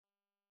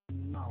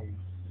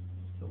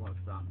to watch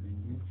that in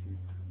YouTube.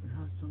 We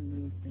have some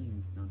new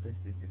things. Now this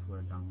is before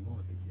I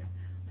downloaded yet,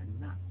 and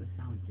that's the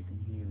sound you can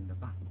hear in the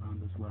background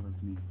as well as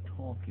me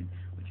talking,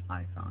 which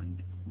I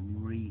found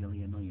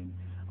really annoying.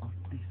 Of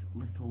this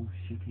little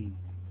shitty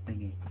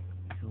thingy.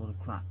 It's a lot of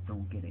crap,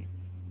 don't get it.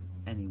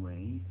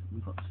 Anyways,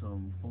 we've got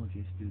some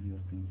 4J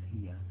Studio things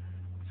here,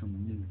 some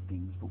new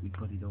things, but we've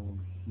got it all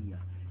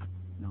here.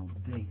 Now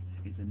this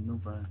is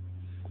another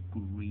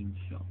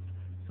screenshot.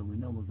 So we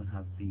know we're going to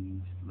have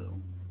these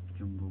little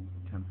jungle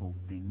temple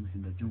things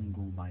in the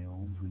jungle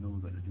biomes. We know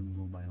we've got the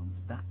jungle biomes.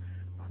 That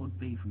could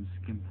be from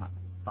Skin Pack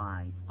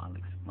 5, I'll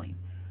explain.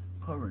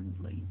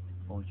 Currently,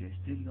 4J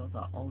Studios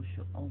are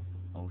also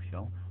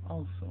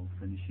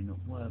finishing up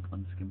work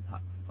on Skin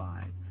Pack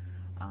 5.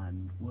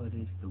 And word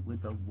is the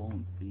Wither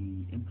won't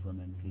be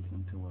implemented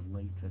until a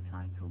later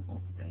title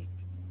update.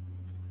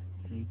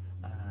 See,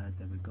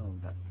 there we go,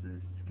 that's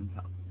the Skin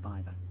Pack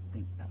 5, I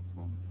think that's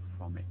one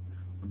from it.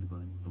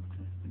 Undergoing bug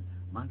testing.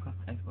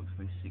 Minecraft Xbox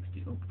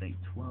 360 Update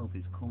 12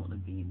 is currently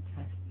being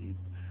tested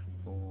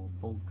for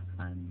bugs,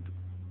 and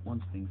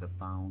once things are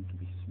found to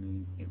be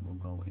smooth, it will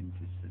go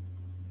into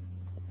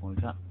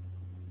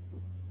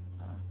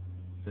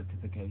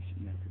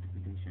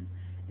certification.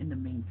 In the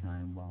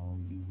meantime, while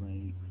you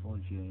wait,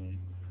 4J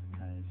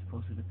has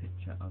posted a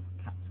picture of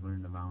cats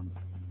running around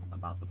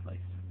about the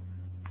place.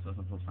 So it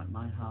looks like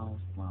my house,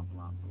 blah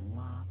blah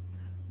blah,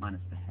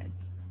 minus the heads.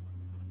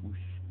 We'll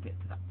get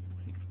to that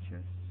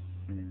picture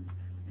soon.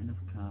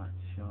 Enough cards.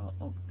 Short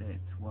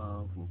update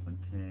 12 will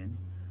contain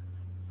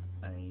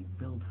a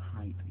build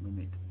height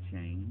limit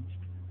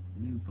changed,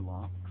 new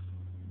blocks,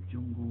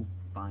 jungle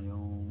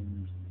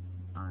biomes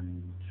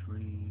and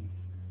trees,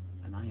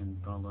 an iron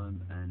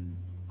golem, and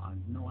I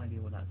have no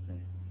idea what that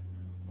says.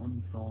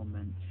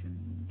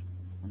 Unmentioned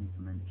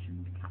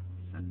cats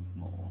and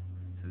more.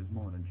 So there's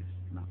more than just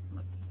that.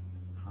 Let's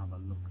have a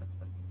look at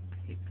the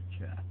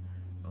picture.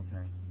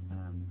 Okay,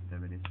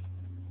 there it is.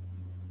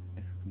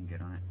 If we can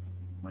get on it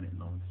when it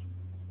loads.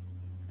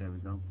 There we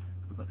go.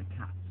 We've got the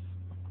cats,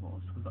 of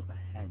course. We've got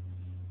the heads.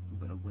 We've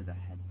got a wither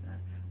head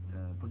there.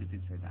 But it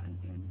did say that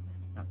again.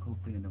 That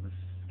could be another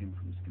skin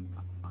from Skin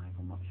Pack 5,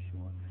 I'm not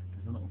sure.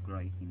 There's a little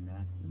grey thing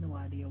there. No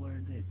idea where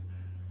it is.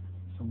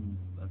 Some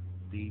of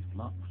these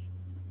blocks,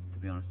 to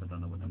be honest, I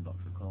don't know what them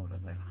blocks are called,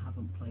 as I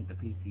haven't played the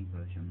PC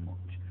version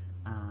much.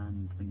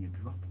 And when you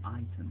drop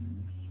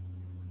items,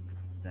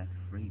 they're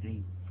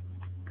 3D.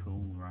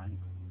 Cool, right?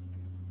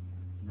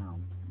 Now,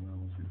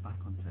 we'll switch back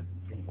onto this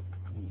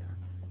here,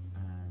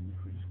 and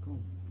if we just go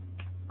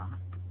back,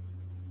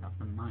 that's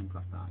the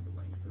Minecraft by the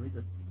way. There is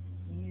a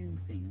few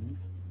things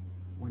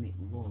when it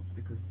loads,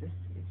 because this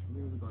is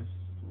really going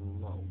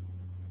slow.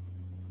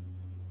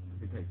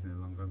 If it takes me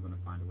longer, I'm going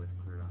to find a way to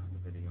clear out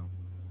the video.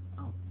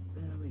 Oh,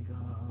 there we go.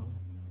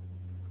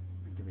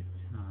 Give it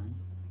time.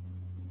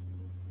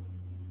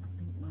 I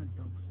think my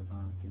dogs are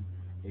barking.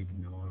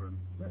 Ignore them.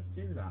 Let's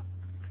do that.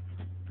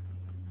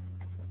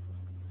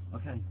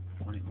 Okay,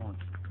 when it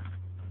loads.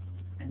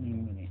 Any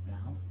minute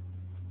now.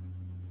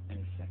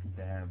 Any second.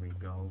 There we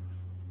go.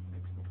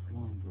 Xbox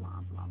One,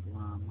 blah blah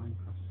blah.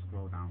 Minecraft,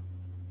 scroll down.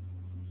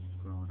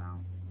 Scroll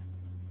down.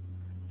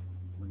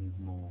 We need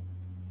more.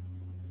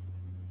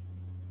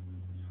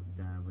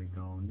 There we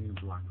go. New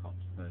Black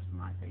Ops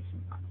personalization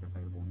packs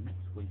available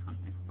next week on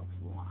Xbox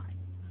Live.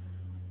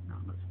 Now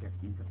let's get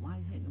into. Why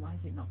is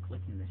it not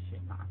clicking the shit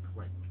that I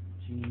click?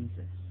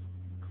 Jesus,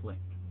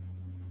 click.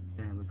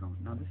 There we go.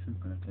 Now this one's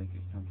going to take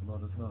its time to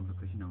load as well,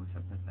 because you know it's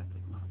a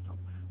pathetic laptop.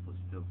 But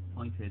still,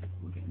 point is,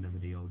 we're getting the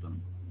video done.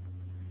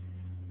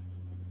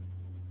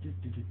 There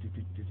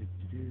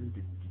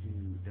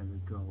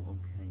we go.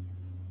 Okay.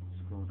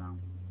 Scroll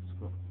down.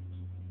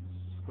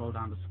 Scroll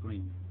down the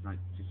screen. Like,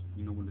 just,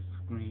 you know, when the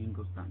screen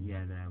goes down.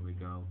 Yeah, there we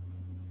go.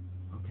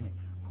 Okay.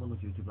 Call of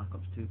Duty Black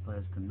Ops 2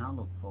 players can now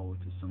look forward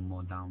to some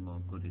more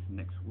download goodies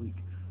next week,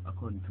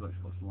 according to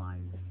Xbox Live.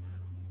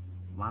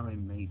 Larry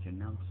Major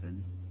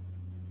Nelson,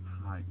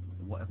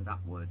 whatever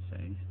that word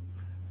says,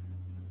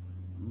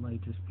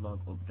 latest blog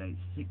update: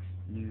 6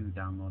 new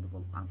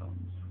downloadable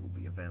add-ons will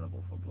be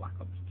available for Black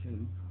Ops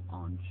 2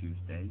 on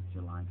Tuesday,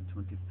 July the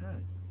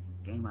 23rd.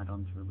 Game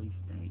add-ons release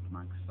date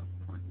Microsoft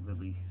points.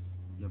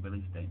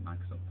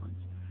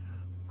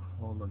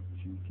 Call of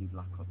Duty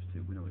Black Ops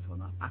 2, we know it's on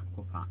that.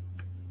 Aqua Pack,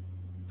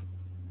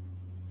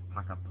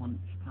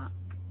 Pack-a-Punch Pack,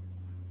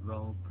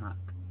 Roll Pack,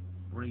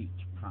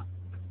 Breach Pack,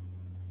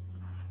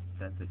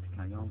 Desert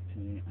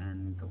Coyote,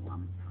 and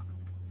Glam Pack.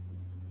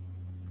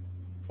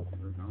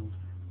 There we go.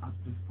 As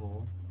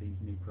before, these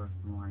new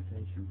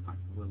personalization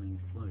packs will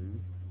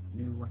include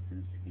new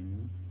weapon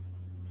skins,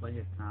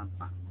 player card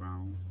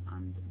backgrounds,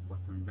 and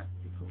weapon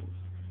reticles.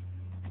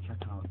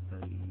 Check out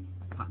the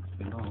packs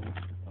below.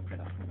 Okay,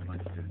 that's what we're going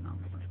to do now.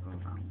 Let's go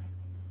down.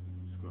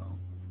 Scroll.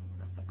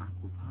 That's the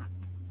Aqua Pack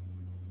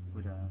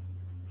with a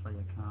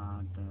player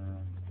card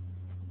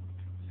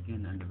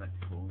skin and the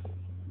reticles.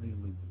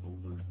 Really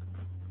blue.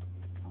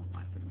 I don't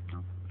like it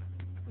myself.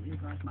 But you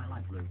guys might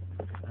like blue.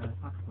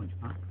 Pack-a-Punch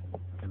Pack.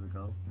 There we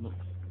go.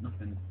 Looks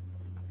nothing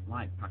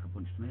like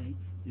Pack-a-Punch to me.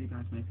 You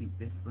guys may think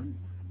different.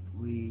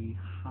 We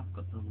have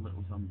got the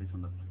little zombies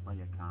on the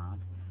player card,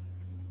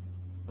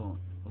 but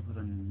other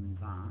than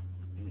that,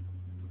 it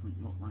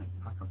doesn't look like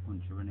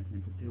Pack-a-Punch or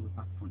anything to do with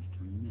Pack-a-Punch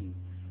to me.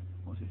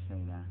 What's it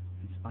say there?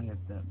 Inspired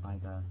by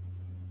the...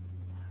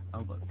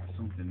 oh, look,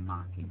 something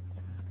marking.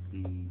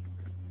 The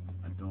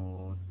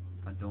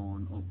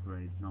Adorn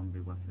upgrade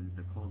zombie weapons.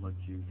 The Call of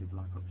Duty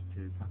Black Ops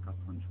 2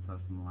 Pack-a-Punch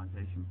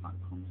personalization pack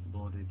comes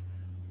loaded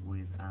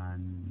with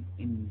an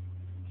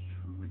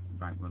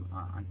right, well,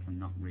 I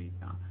cannot read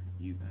that.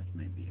 You guys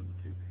may be able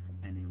to.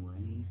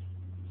 Anyways,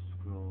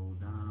 scroll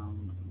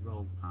down.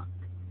 Roll pack.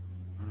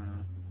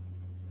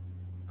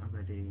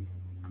 Already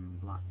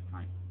and black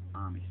type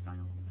army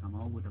style.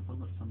 Camo with the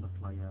bullets on the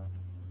player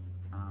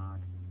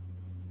card.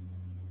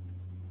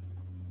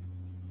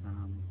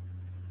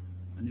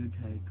 A new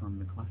take on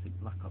the classic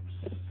Black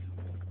Ops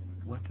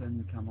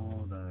weapon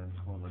camo. The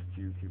Call of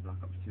Duty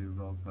Black Ops 2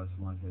 Rogue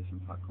personalization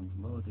pack comes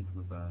loaded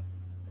with a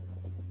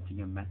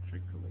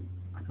geometrically.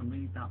 I can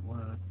read that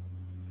word.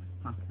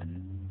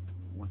 Pattern,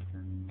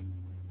 weapon,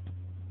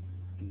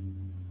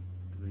 skin,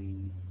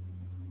 3,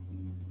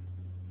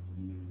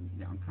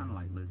 yeah, I'm kind of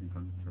like losing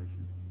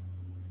concentration.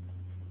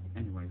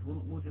 Anyways,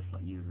 we'll just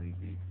let you read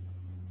these.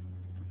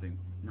 I think,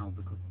 no,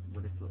 because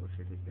with this little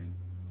shitty thing,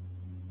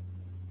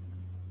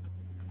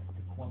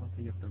 the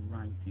quality of the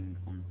writing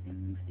on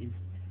things is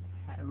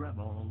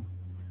terrible.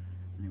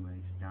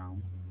 Anyways,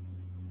 down.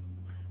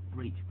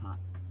 Breach pack.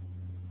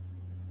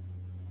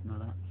 No,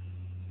 that's...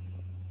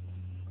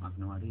 I've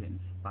no idea.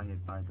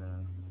 Inspired by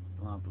the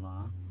blah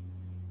blah.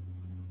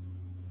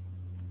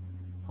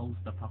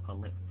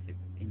 Post-apocalyptic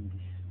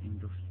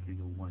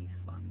industrial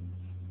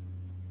wastelands.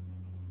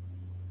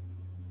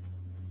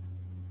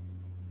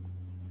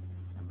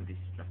 A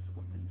distress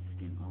weapon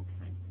skin.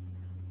 Okay.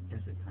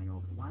 Desert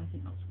Coyote. Why is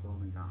it not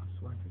scrolling down? I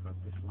swear to God,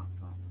 this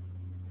laptop.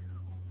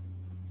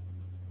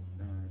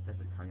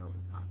 Desert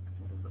Coyote pack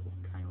with a little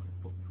coyote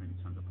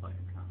footprints on the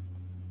player card.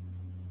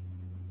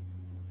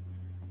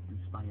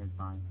 Inspired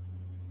by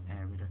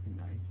Arid, I think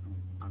that is.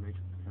 Arid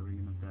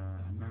terrain of the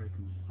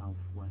American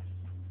Southwest.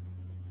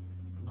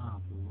 Blah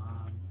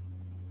blah.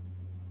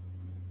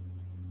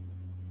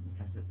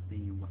 Desert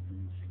theme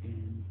weapon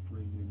skin,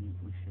 3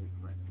 uniquely shaped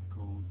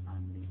reticles,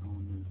 and the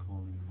all-new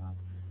calling card.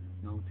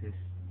 Notice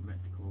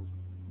reticles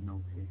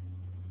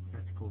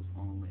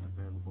only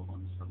available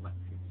on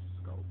selected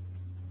scopes.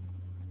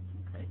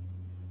 Okay.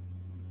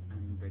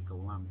 And the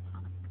glam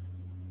pack.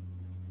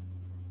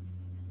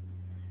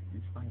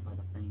 Inspired by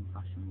the famed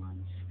fashion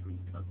line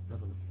Street of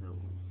Beverly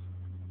Hills.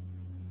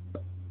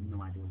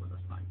 No idea what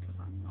that's like because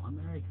I'm not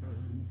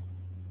American.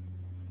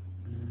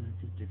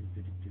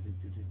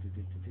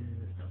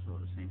 That's all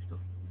the same stuff.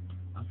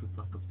 As with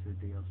Black Ops 2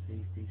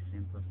 DLCs, these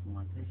same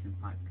personalization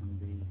packs can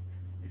be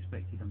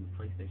expected on the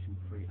PlayStation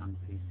 3 and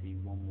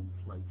PC 1 month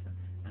later.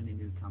 Any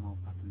new camo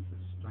patterns that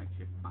strike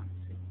your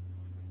fancy?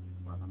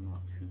 Well, I'm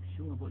not too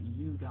sure, but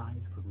you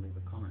guys could leave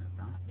a comment of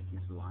that if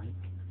you like.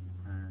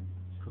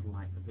 You could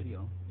like the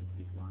video if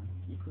you like.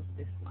 You could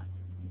dislike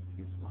if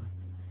you like.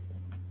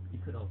 You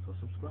could also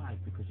subscribe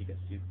because you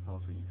get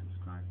superpowers when you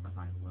subscribe, as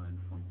I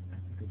learned from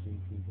Epica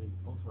GTV.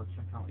 Also,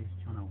 check out his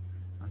channel.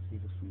 I see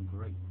there's some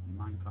great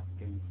Minecraft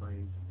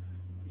gameplays.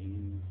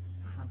 He's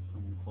had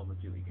some Call of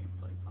Duty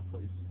gameplays. I'll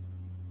put his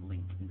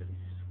link in the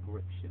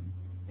description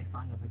if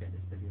I ever get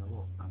this video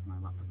up, as my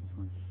laptop is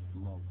going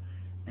slow.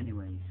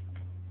 Anyways,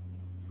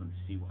 I'm going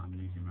to see what I'm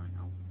using right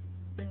now.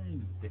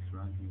 Bang! This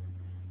right here.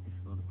 This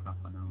is all the crap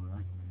I know,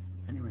 right?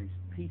 Anyways,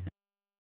 peace out.